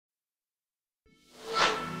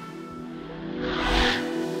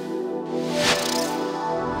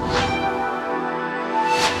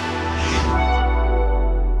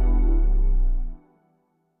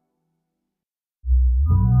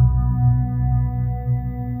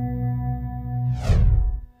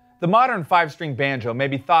The modern five-string banjo may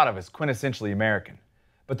be thought of as quintessentially American,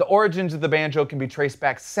 but the origins of the banjo can be traced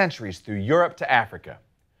back centuries through Europe to Africa.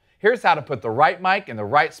 Here's how to put the right mic in the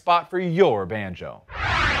right spot for your banjo.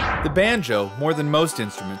 The banjo, more than most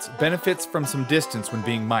instruments, benefits from some distance when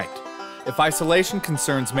being mic'd. If isolation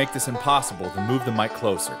concerns make this impossible, then move the mic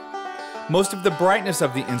closer. Most of the brightness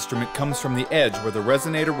of the instrument comes from the edge where the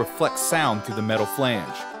resonator reflects sound through the metal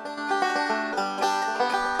flange.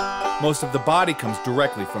 Most of the body comes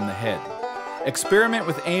directly from the head. Experiment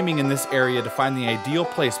with aiming in this area to find the ideal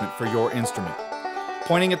placement for your instrument.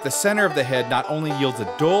 Pointing at the center of the head not only yields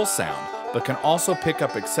a dull sound, but can also pick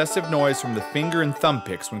up excessive noise from the finger and thumb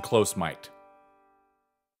picks when close mic'd.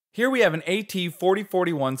 Here we have an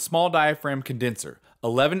AT4041 small diaphragm condenser,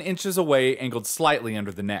 11 inches away, angled slightly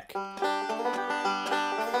under the neck.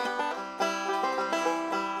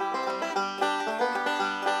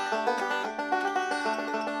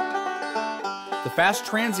 The fast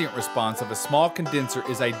transient response of a small condenser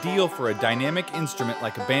is ideal for a dynamic instrument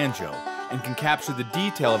like a banjo and can capture the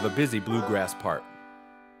detail of a busy bluegrass part.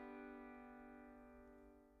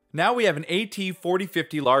 Now we have an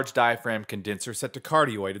AT4050 large diaphragm condenser set to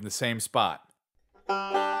cardioid in the same spot.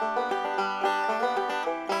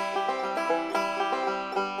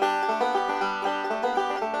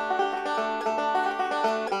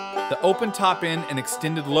 The open top end and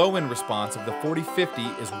extended low end response of the 4050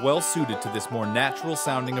 is well suited to this more natural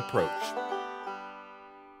sounding approach.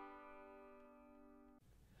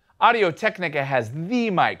 Audio-Technica has the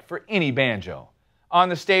mic for any banjo. On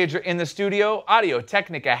the stage or in the studio,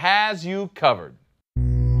 Audio-Technica has you covered.